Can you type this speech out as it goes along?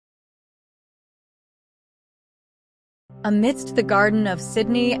Amidst the garden of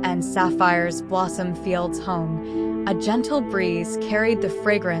Sydney and Sapphire's blossom fields home, a gentle breeze carried the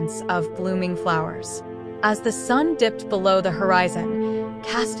fragrance of blooming flowers. As the sun dipped below the horizon,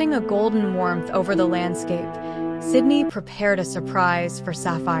 casting a golden warmth over the landscape, Sydney prepared a surprise for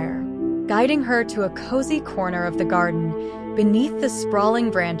Sapphire. Guiding her to a cozy corner of the garden, beneath the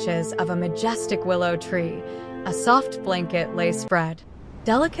sprawling branches of a majestic willow tree, a soft blanket lay spread.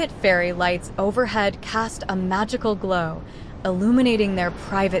 Delicate fairy lights overhead cast a magical glow, illuminating their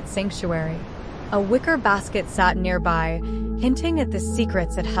private sanctuary. A wicker basket sat nearby, hinting at the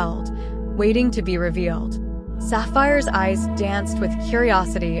secrets it held, waiting to be revealed. Sapphire's eyes danced with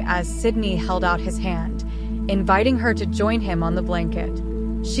curiosity as Sidney held out his hand, inviting her to join him on the blanket.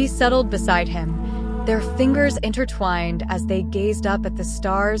 She settled beside him, their fingers intertwined as they gazed up at the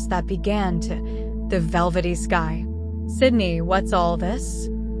stars that began to the velvety sky. "Sydney, what's all this?"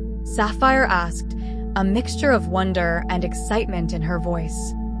 Sapphire asked, a mixture of wonder and excitement in her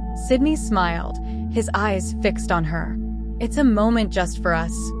voice. Sidney smiled, his eyes fixed on her. "It's a moment just for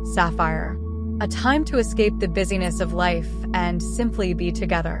us, Sapphire. A time to escape the busyness of life and simply be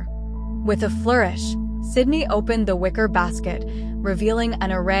together." With a flourish, Sidney opened the wicker basket, revealing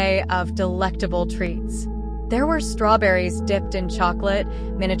an array of delectable treats. There were strawberries dipped in chocolate,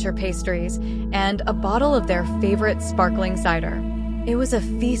 miniature pastries, and a bottle of their favorite sparkling cider. It was a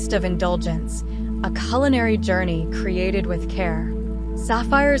feast of indulgence, a culinary journey created with care.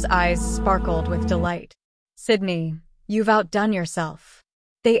 Sapphire's eyes sparkled with delight. "Sydney, you've outdone yourself."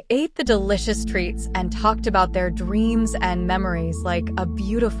 They ate the delicious treats and talked about their dreams and memories like a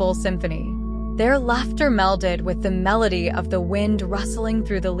beautiful symphony. Their laughter melded with the melody of the wind rustling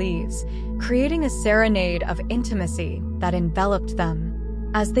through the leaves, creating a serenade of intimacy that enveloped them.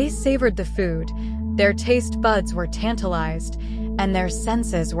 As they savored the food, their taste buds were tantalized, and their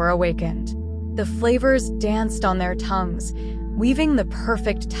senses were awakened. The flavors danced on their tongues, weaving the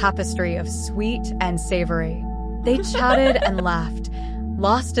perfect tapestry of sweet and savory. They chatted and laughed,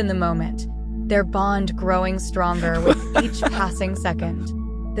 lost in the moment, their bond growing stronger with each passing second.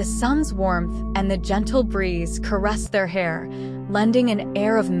 The sun's warmth and the gentle breeze caressed their hair, lending an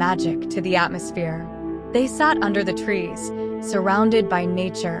air of magic to the atmosphere. They sat under the trees, surrounded by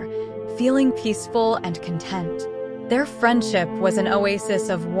nature, feeling peaceful and content. Their friendship was an oasis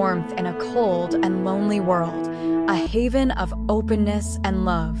of warmth in a cold and lonely world, a haven of openness and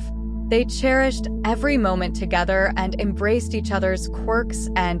love. They cherished every moment together and embraced each other's quirks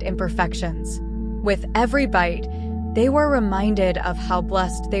and imperfections. With every bite, they were reminded of how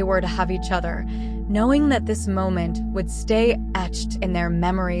blessed they were to have each other, knowing that this moment would stay etched in their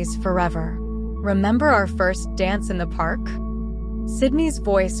memories forever. "Remember our first dance in the park?" Sydney's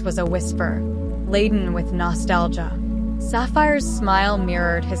voice was a whisper, laden with nostalgia. Sapphire's smile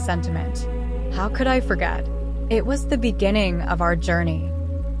mirrored his sentiment. "How could I forget? It was the beginning of our journey."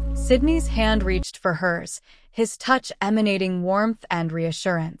 Sydney's hand reached for hers, his touch emanating warmth and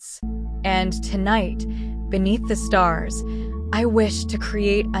reassurance. "And tonight, beneath the stars, I wish to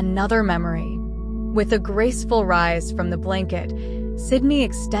create another memory." With a graceful rise from the blanket, Sidney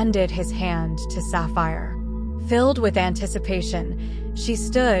extended his hand to Sapphire. Filled with anticipation, she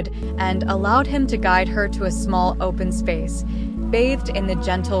stood and allowed him to guide her to a small open space, bathed in the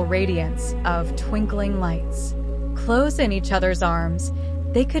gentle radiance of twinkling lights. Close in each other's arms,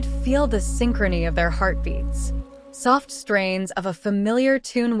 they could feel the synchrony of their heartbeats. Soft strains of a familiar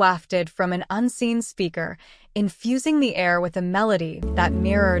tune wafted from an unseen speaker, infusing the air with a melody that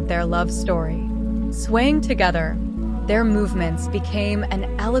mirrored their love story. Swaying together, their movements became an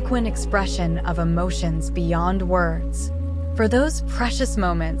eloquent expression of emotions beyond words. For those precious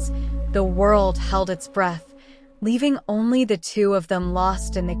moments, the world held its breath, leaving only the two of them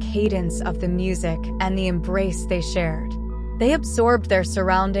lost in the cadence of the music and the embrace they shared. They absorbed their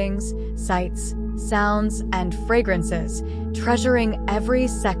surroundings, sights, sounds, and fragrances, treasuring every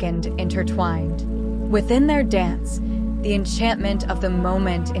second intertwined. Within their dance, the enchantment of the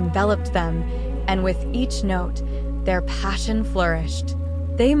moment enveloped them, and with each note, their passion flourished.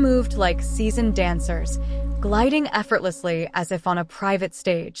 They moved like seasoned dancers, gliding effortlessly as if on a private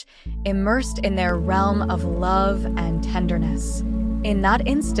stage, immersed in their realm of love and tenderness. In that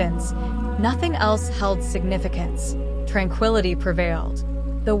instance, nothing else held significance. Tranquility prevailed.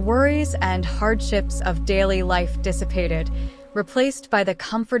 The worries and hardships of daily life dissipated, replaced by the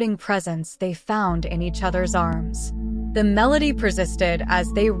comforting presence they found in each other's arms. The melody persisted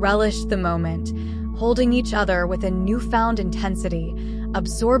as they relished the moment, holding each other with a newfound intensity,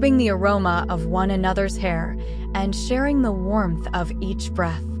 absorbing the aroma of one another's hair, and sharing the warmth of each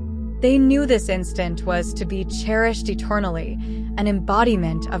breath. They knew this instant was to be cherished eternally, an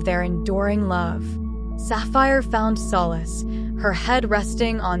embodiment of their enduring love. Sapphire found solace, her head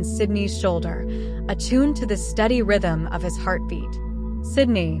resting on Sidney's shoulder, attuned to the steady rhythm of his heartbeat.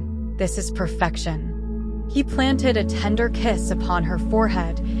 "Sidney, this is perfection." He planted a tender kiss upon her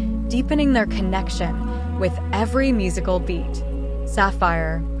forehead, deepening their connection with every musical beat.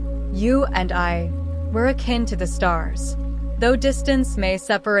 "Sapphire, you and I, we're akin to the stars. Though distance may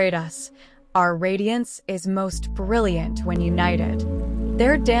separate us, our radiance is most brilliant when united."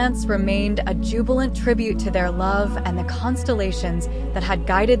 Their dance remained a jubilant tribute to their love and the constellations that had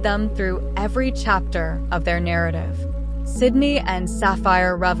guided them through every chapter of their narrative. Sidney and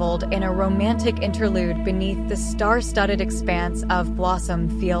Sapphire reveled in a romantic interlude beneath the star-studded expanse of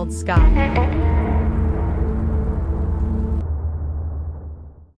blossom-field sky.